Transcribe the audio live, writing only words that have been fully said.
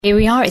Here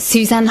we are at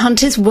Suzanne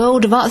Hunter's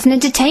World of Arts and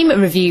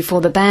Entertainment review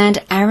for the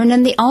band Aaron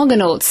and the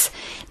Argonauts.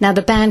 Now,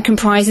 the band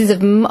comprises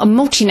of a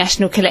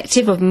multinational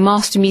collective of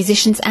master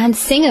musicians and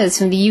singers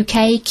from the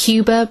UK,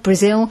 Cuba,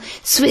 Brazil,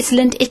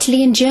 Switzerland,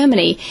 Italy and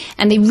Germany.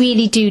 And they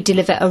really do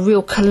deliver a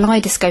real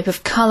kaleidoscope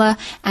of colour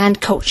and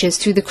cultures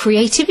through the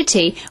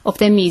creativity of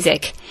their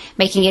music,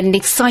 making it an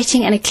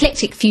exciting and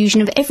eclectic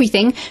fusion of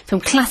everything from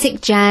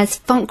classic jazz,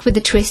 funk with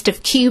a twist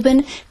of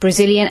Cuban,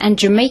 Brazilian and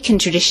Jamaican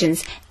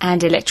traditions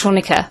and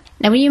electronica.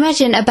 Now, when you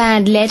imagine a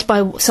band led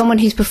by someone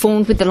who's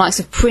performed with the likes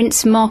of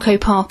Prince, Marco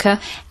Parker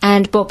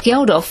and Bob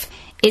Geldof,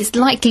 it's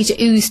likely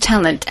to ooze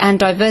talent and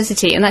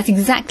diversity, and that's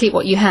exactly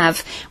what you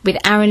have with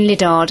Aaron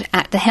Liddard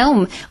at the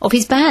helm of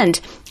his band.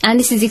 And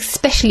this is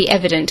especially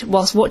evident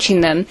whilst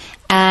watching them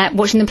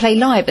play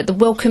live at the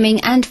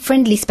welcoming and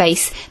friendly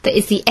space that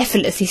is the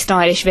effortlessly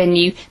stylish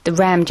venue, the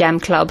Ram Jam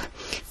Club,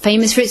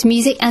 famous for its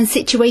music and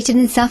situated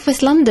in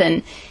southwest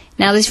London.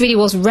 Now, this really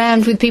was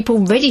rammed with people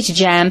ready to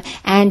jam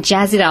and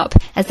jazz it up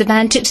as the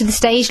band took to the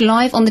stage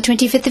live on the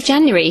 25th of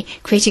January,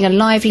 creating a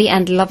lively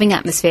and loving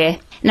atmosphere.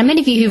 Now,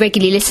 many of you who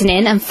regularly listen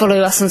in and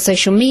follow us on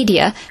social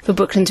media for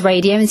Brooklands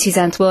Radio and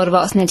Suzanne's World of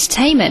Arts and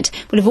Entertainment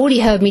will have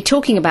already heard me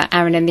talking about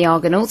Aaron and the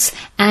Argonauts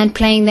and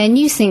playing their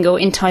new single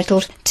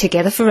entitled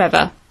Together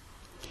Forever.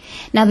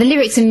 Now, the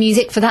lyrics and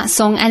music for that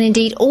song, and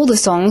indeed all the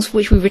songs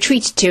which we were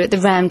treated to at the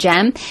Ram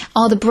Jam,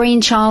 are the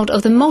brainchild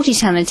of the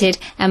multi-talented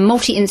and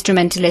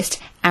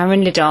multi-instrumentalist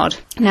Aaron Liddard.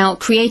 Now,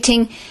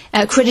 crediting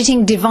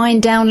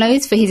Divine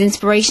Downloads for his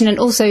inspiration and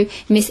also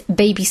Miss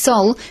Baby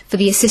Soul for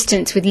the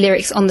assistance with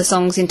lyrics on the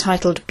songs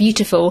entitled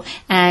Beautiful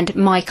and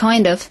My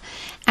Kind Of,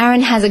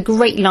 Aaron has a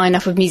great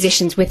lineup of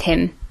musicians with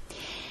him.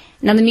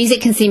 Now, the music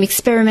can seem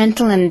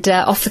experimental and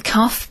off the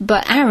cuff,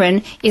 but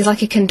Aaron is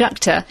like a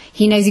conductor.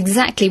 He knows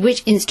exactly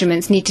which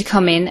instruments need to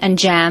come in and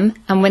jam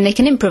and when they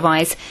can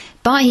improvise.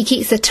 But he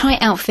keeps a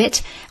tight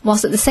outfit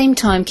whilst at the same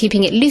time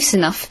keeping it loose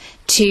enough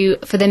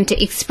for them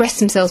to express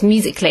themselves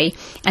musically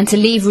and to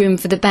leave room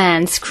for the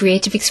band's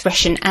creative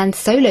expression and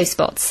solo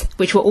spots,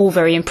 which were all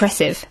very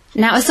impressive.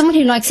 Now, as someone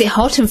who likes it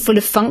hot and full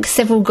of funk,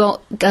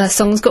 several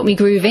songs got me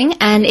grooving,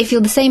 and if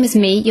you're the same as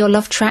me, you'll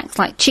love tracks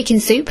like Chicken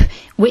Soup,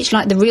 which,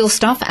 like the real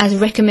stuff as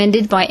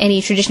recommended by any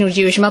traditional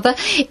Jewish mother,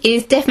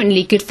 is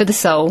definitely good for the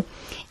soul.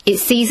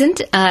 It's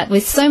seasoned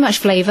with so much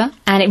flavour,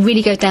 and it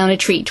really goes down a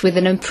treat with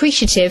an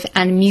appreciative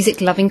and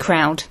music-loving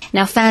crowd.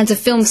 Now, fans of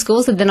film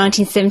scores of the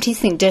 1970s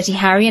think Dirty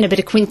Harry and a bit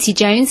of Quincy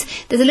Jones.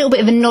 There's a little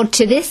bit of a nod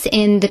to this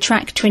in the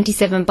track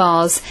 27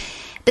 Bars.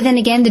 But then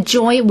again, the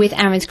joy with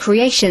Aaron's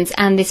creations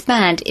and this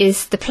band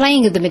is the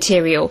playing of the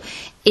material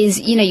is,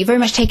 you're very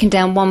much taken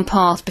down one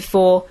path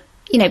before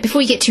you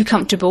get too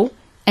comfortable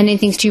and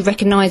anything's too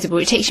recognisable.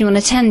 It takes you on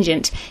a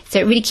tangent, so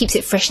it really keeps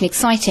it fresh and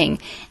exciting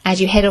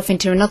as you head off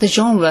into another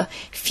genre,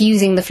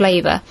 fusing the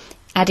flavour,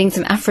 adding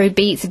some Afro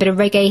beats, a bit of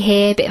reggae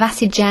here, a bit of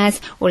acid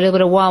jazz, or a little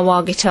bit of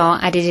wah-wah guitar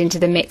added into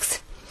the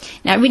mix.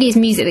 Now, it really is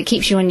music that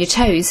keeps you on your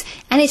toes,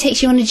 and it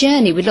takes you on a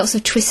journey with lots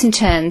of twists and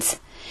turns.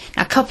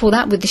 Now, couple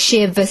that with the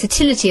sheer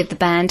versatility of the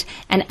band,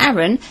 and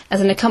Aaron,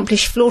 as an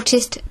accomplished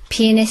flautist,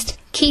 pianist,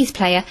 keys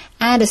player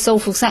and a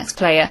soulful sax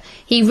player,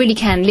 he really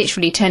can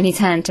literally turn his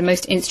hand to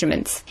most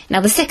instruments.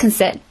 Now, the second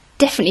set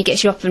definitely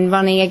gets you up and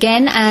running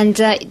again, and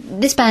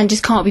this band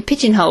just can't be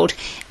pigeonholed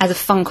as a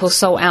funk or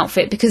soul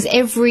outfit, because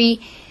every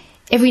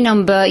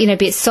number,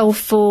 be it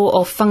soulful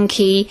or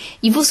funky,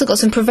 you've also got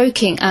some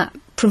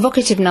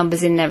provocative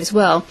numbers in there as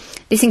well.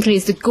 This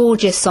includes the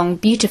gorgeous song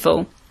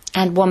Beautiful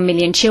and 1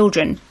 Million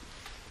Children.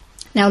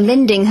 Now,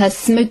 lending her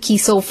smoky,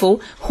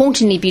 soulful,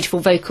 hauntingly beautiful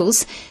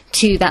vocals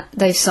to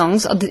those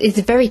songs is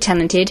the very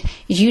talented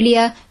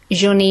Giulia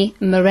Johnny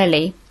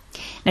Morelli.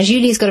 Now,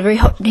 Giulia's got a very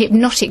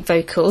hypnotic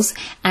vocals,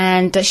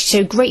 and she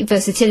showed great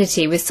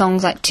versatility with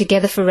songs like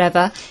Together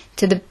Forever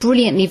to the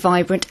brilliantly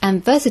vibrant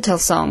and versatile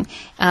song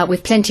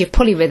with plenty of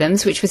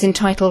polyrhythms, which was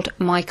entitled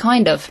My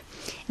Kind Of.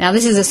 Now,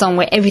 this is a song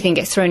where everything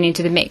gets thrown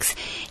into the mix.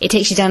 It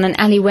takes you down an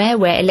alleyway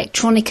where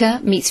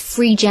electronica meets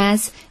free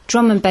jazz,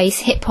 drum and bass,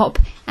 hip-hop,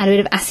 and a bit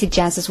of acid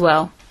jazz as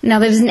well. Now,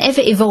 there was an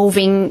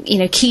ever-evolving,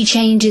 key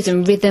changes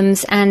and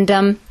rhythms, and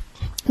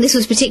this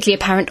was particularly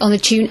apparent on the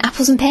tune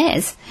Apples and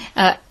Pears.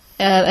 A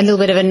little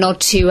bit of a nod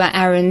to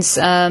Aaron's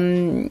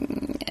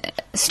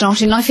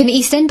starting life in the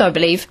East End, I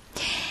believe.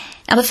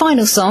 Now, the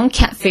final song,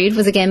 Cat Food,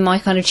 was again my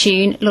kind of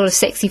tune. A lot of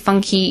sexy,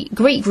 funky,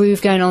 great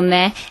groove going on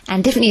there,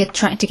 and definitely a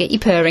track to get you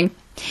purring.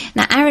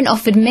 Now, Aaron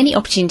offered many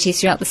opportunities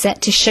throughout the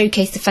set to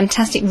showcase the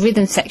fantastic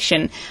rhythm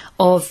section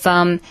of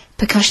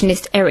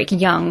percussionist Eric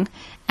Young,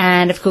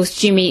 and of course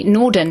Jimmy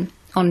Norden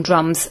on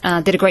drums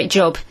did a great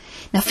job.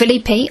 Now,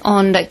 Felipe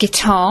on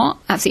guitar,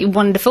 absolutely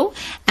wonderful,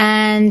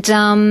 and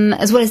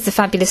as well as the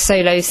fabulous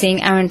solo,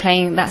 seeing Aaron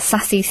playing that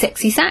sassy,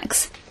 sexy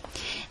sax.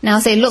 Now,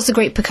 I'll say lots of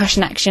great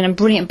percussion action and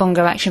brilliant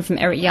bongo action from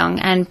Eric Young,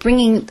 and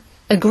bringing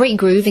a great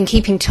groove and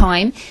keeping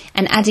time,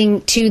 and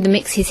adding to the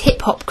mix his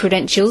hip-hop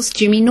credentials,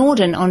 Jimmy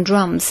Norden on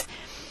drums.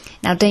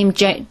 Now,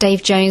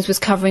 Dave Jones was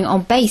covering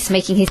on bass,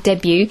 making his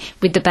debut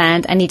with the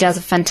band, and he does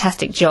a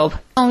fantastic job.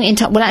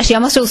 Well, actually, I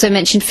must also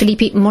mention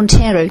Felipe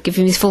Montero, give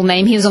him his full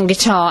name. He was on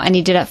guitar, and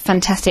he did a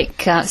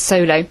fantastic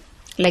solo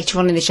later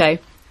on in the show.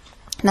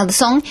 Now, the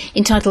song,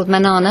 entitled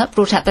Manana,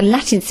 brought out the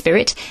Latin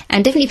spirit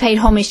and definitely paid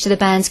homage to the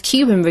band's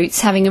Cuban roots,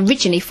 having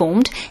originally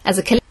formed as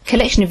a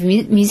collection of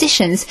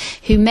musicians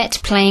who met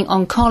playing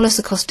on Carlos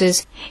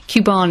Acosta's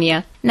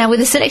Cubania. Now,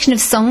 with a selection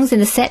of songs in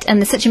the set and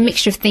there's such a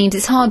mixture of themes,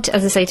 it's hard,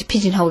 as I say, to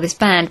pigeonhole this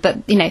band, but,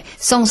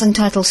 songs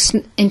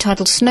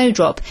entitled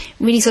Snowdrop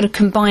really sort of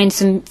combine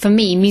some, for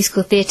me,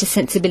 musical theatre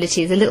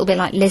sensibilities, a little bit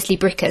like Leslie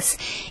Brickus.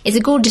 It's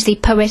a gorgeously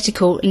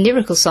poetical,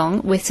 lyrical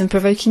song with some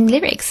provoking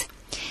lyrics.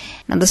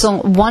 Now, the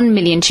song 1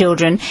 Million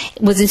Children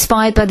was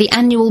inspired by the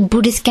annual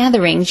Buddhist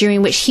gathering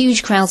during which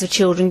huge crowds of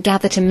children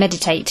gather to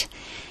meditate.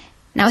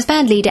 Now, as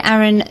band leader,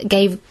 Aaron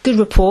gave good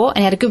rapport, and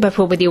he had a good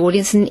rapport with the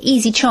audience and an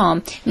easy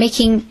charm,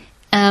 making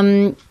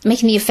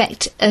the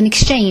effect an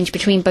exchange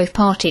between both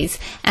parties,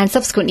 and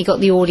subsequently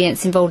got the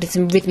audience involved in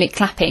some rhythmic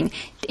clapping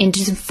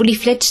into some fully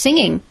fledged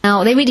singing.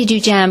 Now, they really do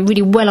jam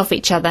really well off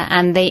each other,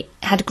 and they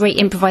had great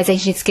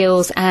improvisation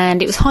skills,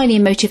 and it was highly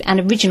emotive and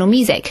original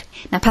music.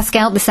 Now,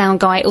 Pascal, the sound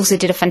guy, also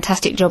did a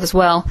fantastic job as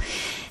well.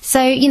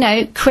 So,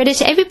 credit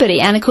to everybody,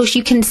 and of course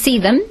you can see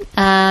them.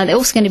 They're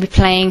also going to be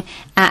playing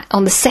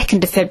on the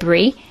 2nd of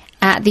February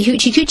at the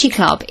Hoochie Coochie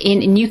Club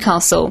in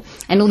Newcastle,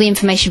 and all the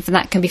information for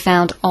that can be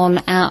found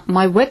on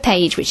my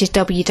webpage, which is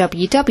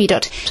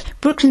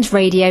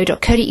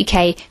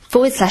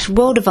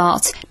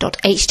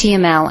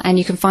www.brooklandsradio.co.uk/worldofarts.html, and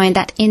you can find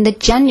that in the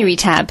January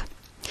tab.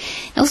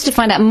 Also, to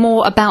find out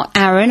more about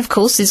Aaron, of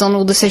course, is on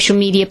all the social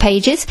media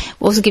pages.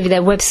 We'll also give you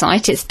their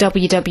website. It's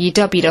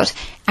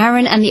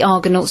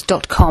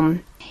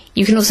www.aaronandtheargonauts.com.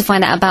 You can also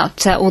find out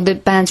about all the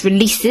band's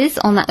releases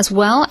on that as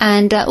well,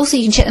 and also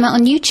you can check them out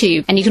on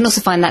YouTube, and you can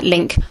also find that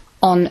link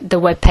on the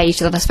webpage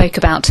that I spoke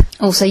about.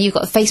 Also, you've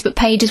got a Facebook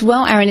page as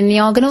well, Aaron and the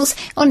Argonauts,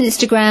 on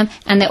Instagram,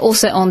 and they're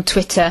also on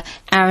Twitter,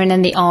 Aaron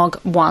and the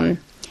Arg1.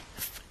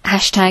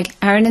 Hashtag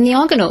Aaron and the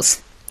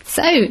Argonauts.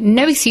 So,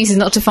 no excuses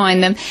not to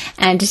find them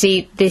and to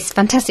see this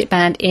fantastic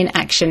band in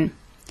action.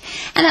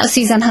 And that was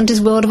Suzanne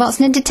Hunter's World of Arts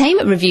and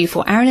Entertainment review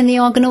for Aaron and the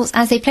Argonauts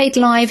as they played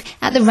live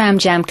at the Ram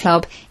Jam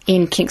Club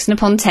in Kingston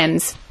upon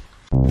Thames.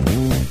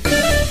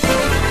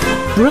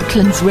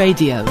 Brooklands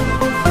Radio.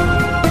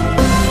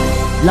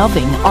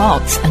 Loving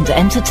arts and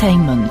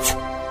entertainment.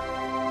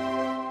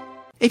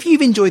 If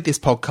you've enjoyed this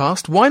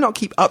podcast, why not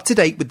keep up to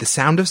date with the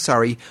sound of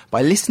Surrey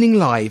by listening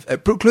live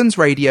at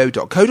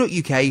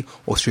brooklandsradio.co.uk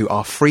or through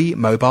our free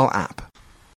mobile app.